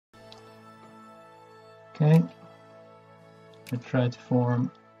Okay. We try to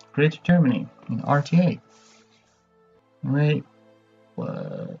form Greater Germany in RTA. Wait,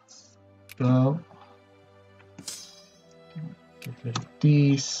 let's go. Get rid of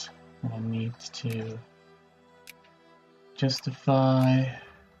these. I need to justify. I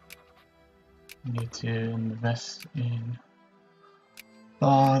need to invest in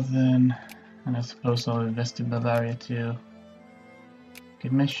Baden, and I suppose I'll invest in Bavaria too.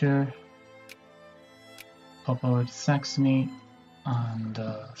 Good measure. Pop over to Saxony and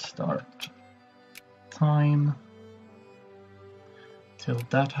start time till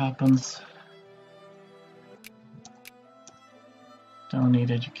that happens. Don't need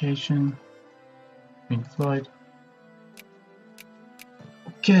education. Pink Floyd.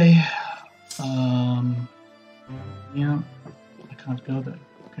 Okay. Yeah, I can't go there.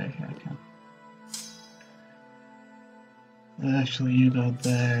 Okay, here I can. Actually, you go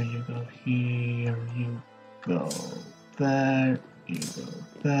there, you go here, you go there, you go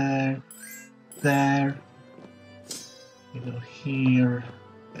there, there, you go here.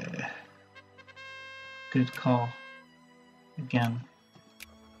 Good call. Again.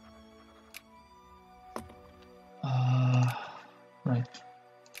 Right.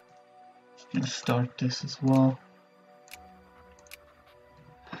 Gonna start this as well.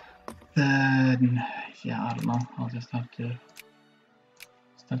 Then, yeah, I don't know. I'll just have to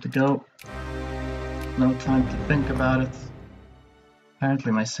go. No time to think about it.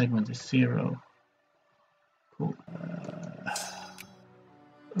 Apparently, my segment is 0. Cool.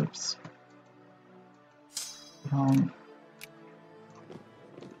 Oops. Wrong.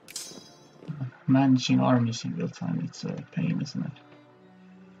 Managing armies in real time, it's a pain, isn't it?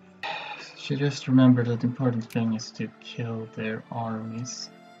 Should just remember that the important thing is to kill their armies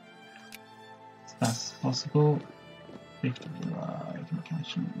as fast as possible. Victory, I can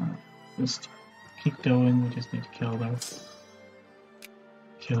catch them. No, just keep going. We just need to kill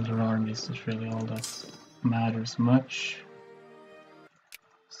their armies. That's really all that matters much.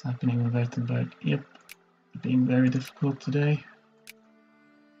 What's happening in Württemberg? Yep, being very difficult today.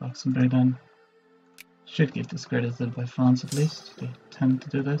 Luxembourg then should get discredited by France at least. They tend to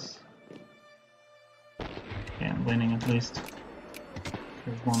do this. Okay, I'm winning at least.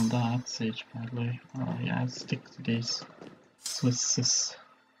 We've won that siege badly. Yeah, I'll stick to these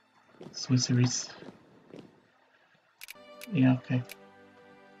Swisseries. Yeah, okay.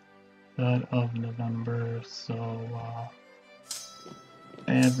 3rd of November, so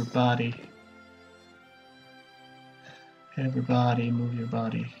everybody move your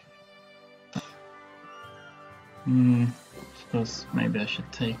body. Suppose maybe I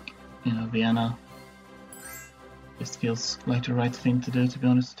should take, Vienna. This feels like the right thing to do, to be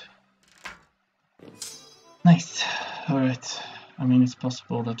honest. Nice. Alright. I mean, it's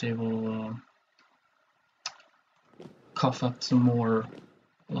possible that they will cough up some more,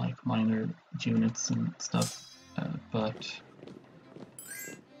 like, minor units and stuff, but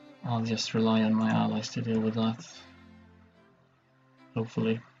I'll just rely on my allies to deal with that.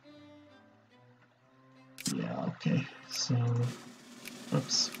 Hopefully. Yeah, okay. So,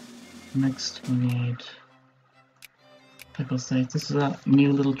 oops. Next we need Pickle States. This is a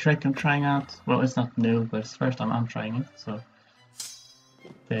new little trick I'm trying out. Well, it's not new, but it's the first time I'm trying it, so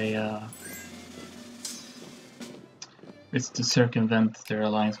they it's to circumvent their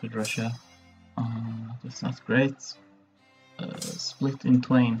alliance with Russia. That's not great. Split in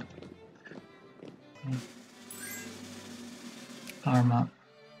twain. Parma.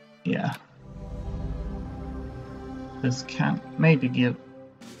 Yeah. This can maybe give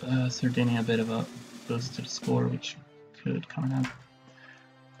Sardinia a bit of a boost to the score, which could come in handy.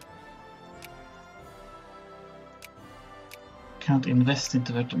 Can't invest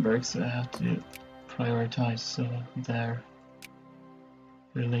into Württemberg, so I have to prioritize their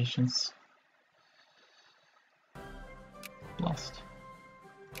relations. Lost.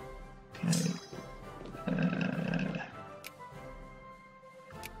 Okay.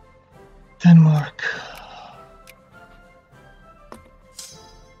 Denmark.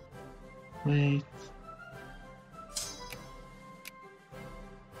 Wait.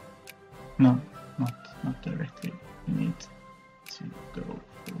 No, not directly. We need to go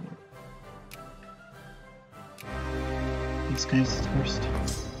for these guys first.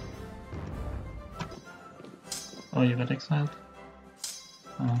 Oh, you got exiled?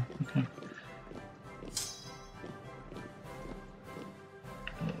 Oh, okay.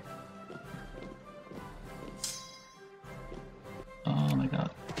 Oh my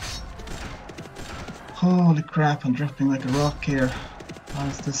god. Holy crap, I'm dropping like a rock here. Why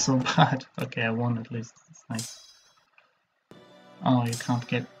is this so bad? Okay, I won at least. That's nice. Oh, you can't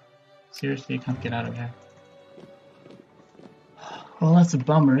get... Seriously, you can't get out of here. Well, that's a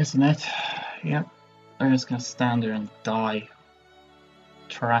bummer, isn't it? Yep. They're just gonna stand there and die.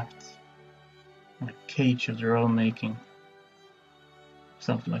 Trapped. In a cage of their own making.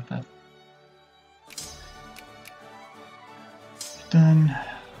 Something like that. Then...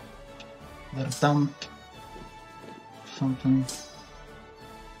 Let a dump. Something.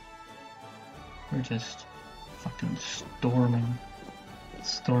 We're just fucking storming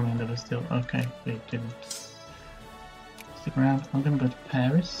the Bastille. Okay, they didn't stick around. I'm gonna go to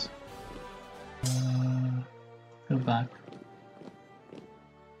Paris. Go back.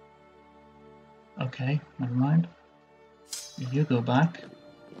 Okay, never mind. You go back.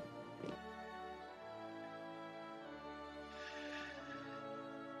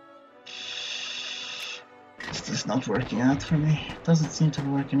 This is not working out for me. It doesn't seem to be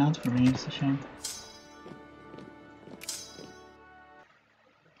working out for me, it's a shame.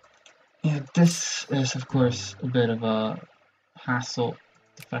 Yeah, this is of course a bit of a hassle,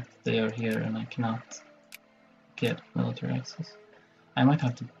 the fact that they are here and I cannot get military access. I might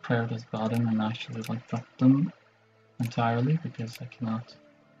have to prioritize bottom and actually like drop them entirely because I cannot.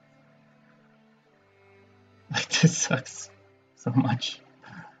 Like, this sucks so much.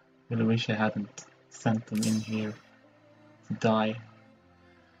 I really wish I hadn't sent them in here to die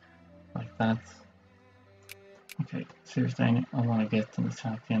like that. Okay, seriously, I want to get in this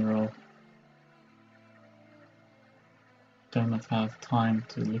happy and roll. Do not have time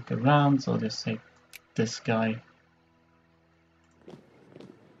to look around, so I'll just take this guy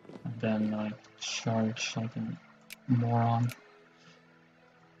and then like charge like a moron.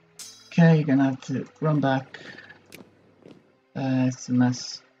 Okay, you're gonna have to run back. It's a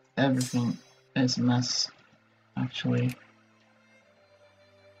mess. Everything is a mess, actually.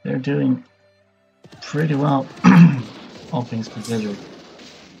 They're doing pretty well, all things considered.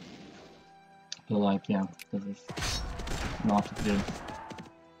 But like, yeah, this is not a good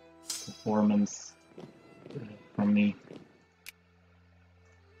performance from me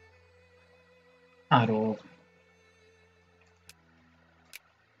at all.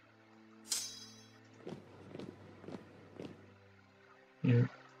 You're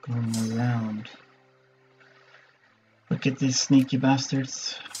going around. Look at these sneaky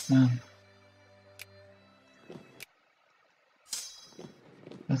bastards, man.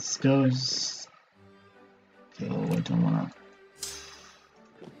 Let's go. Oh, I don't wanna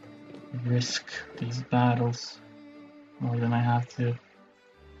risk these battles more than I have to.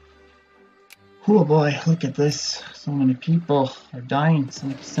 Oh boy, look at this. So many people are dying, so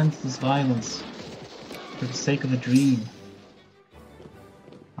much senseless violence for the sake of a dream.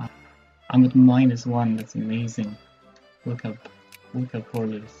 I'm at -1, that's amazing. Look how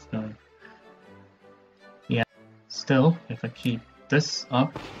poorly this is going. Yeah, still, if I keep this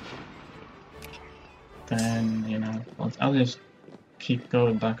up, then, you know, I'll just keep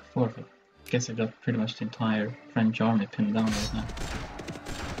going back and forth. I guess I got pretty much the entire French army pinned down right now.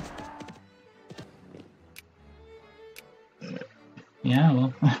 Yeah,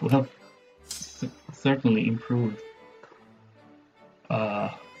 well, well, certainly improved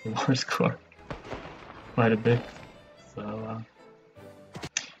the war score quite a bit. So,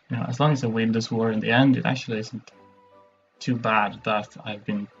 you know, as long as I win this war in the end, it actually isn't too bad that I've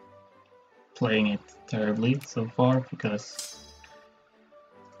been playing it terribly so far, because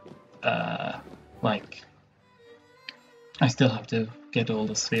like, I still have to get all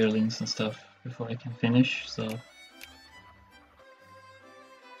the spherelings and stuff before I can finish, so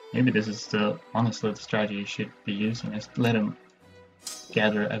maybe this is honestly the strategy you should be using, is let them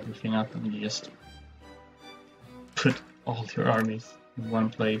gather everything up and you just put all your armies in one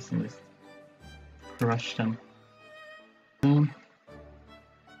place and just crush them.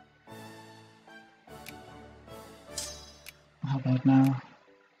 How about now?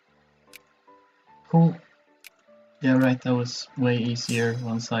 Cool. Yeah, right, that was way easier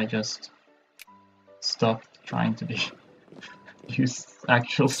once I just stopped trying to use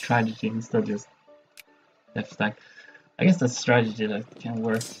actual strategy instead of just left stack. I guess that's strategy that can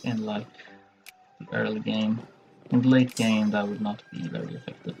work in like the early game. In the late game, that would not be very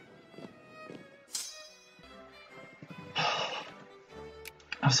effective.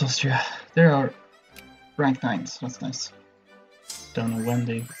 As Austria, there are rank 9s, that's nice. Don't know when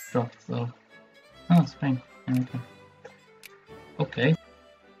they dropped though. Oh, Spain. Okay. Okay.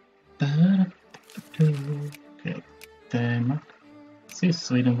 Denmark. See if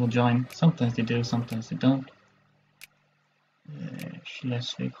Sweden will join. Sometimes they do, sometimes they don't.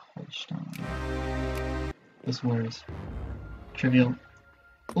 Schleswig-Holstein. This war is trivial.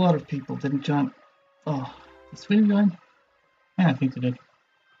 A lot of people didn't join. Oh, did Sweden join? Yeah, I think they did.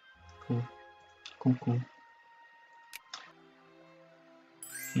 Cool. Cool.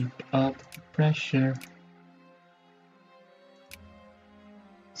 Keep up the pressure.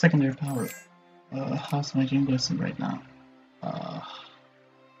 Secondary power. How's my jingoism right now?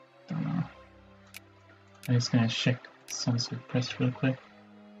 Don't know. I'm just gonna check sunset press real quick.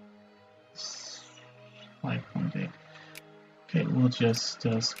 5.8. Okay, we'll just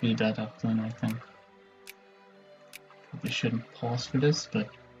speed that up then, I think. Probably shouldn't pause for this, but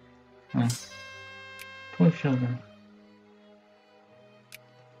poor children.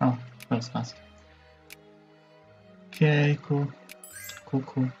 Oh, that was fast. Okay, cool.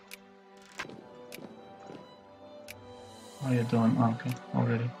 Cool. How are you doing? Oh, okay,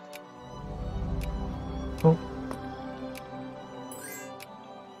 already. Cool.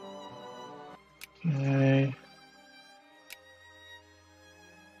 Okay.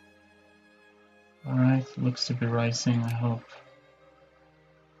 Alright, looks to be rising, I hope.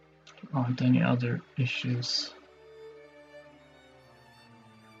 There aren't any other issues.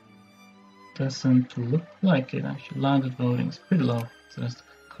 Doesn't look like it actually. Landed voting is pretty low, so that's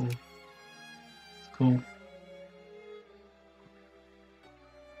cool. It's cool.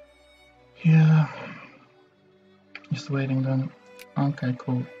 Yeah. Just waiting then. Okay,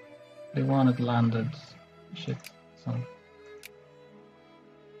 cool. They wanted landed shit, so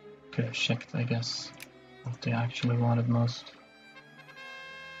could have checked, I guess, what they actually wanted most.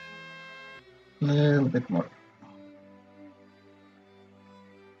 A little bit more.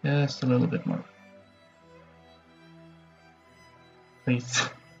 Just a little bit more. Please.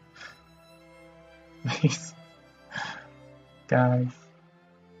 Please. Guys.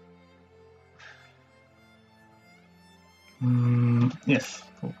 Yes,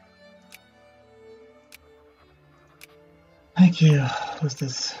 cool. Thank you. What's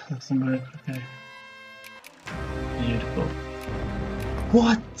this? Luxembourg. Okay. Beautiful.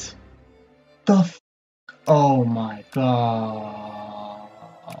 What the f? Oh my god.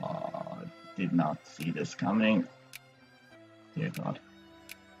 Did not see this coming. Dear god.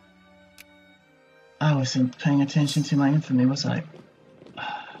 I wasn't paying attention to my infamy, was I?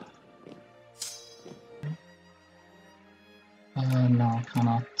 No, I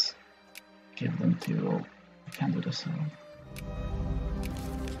cannot give them to all. I can't do this alone.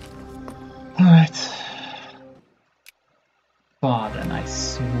 Alright. God, and I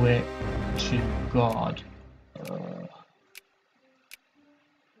swear to God.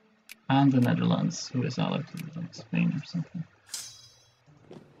 And the Netherlands, who is allied to like Spain or something.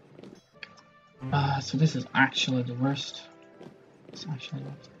 So this is actually the worst. It's actually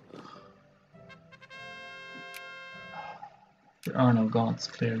not. There are no gods,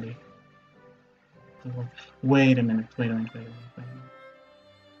 clearly. Wait a minute, wait a minute.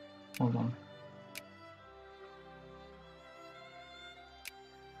 Hold on.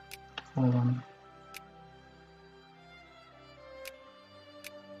 Hold on.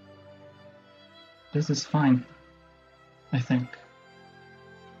 This is fine, I think.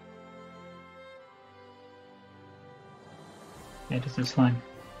 Yeah, this is fine.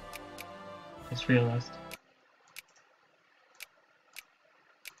 Just realized.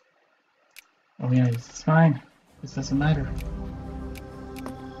 Oh yeah, this is fine. This doesn't matter.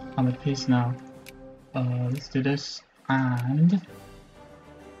 I'm at peace now. Let's do this, and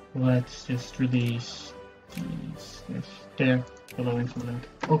let's just release these. There, below info link.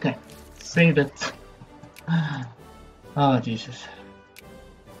 Okay, save it. Oh Jesus.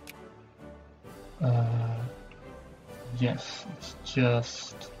 Yes, it's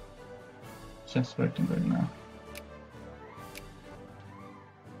just working right now.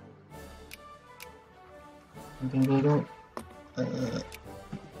 Go.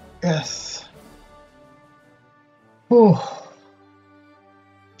 Yes. Oh.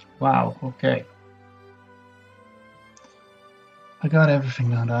 Wow. Okay. I got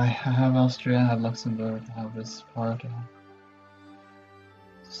everything, don't I? I have Austria, I have Luxembourg, I have this part.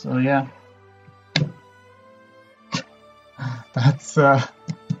 So yeah. That's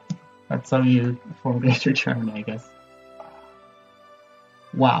how you form greater Germany, I guess.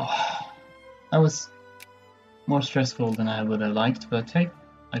 Wow. That was more stressful than I would have liked, but hey,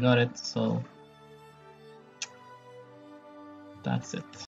 I got it, so that's it.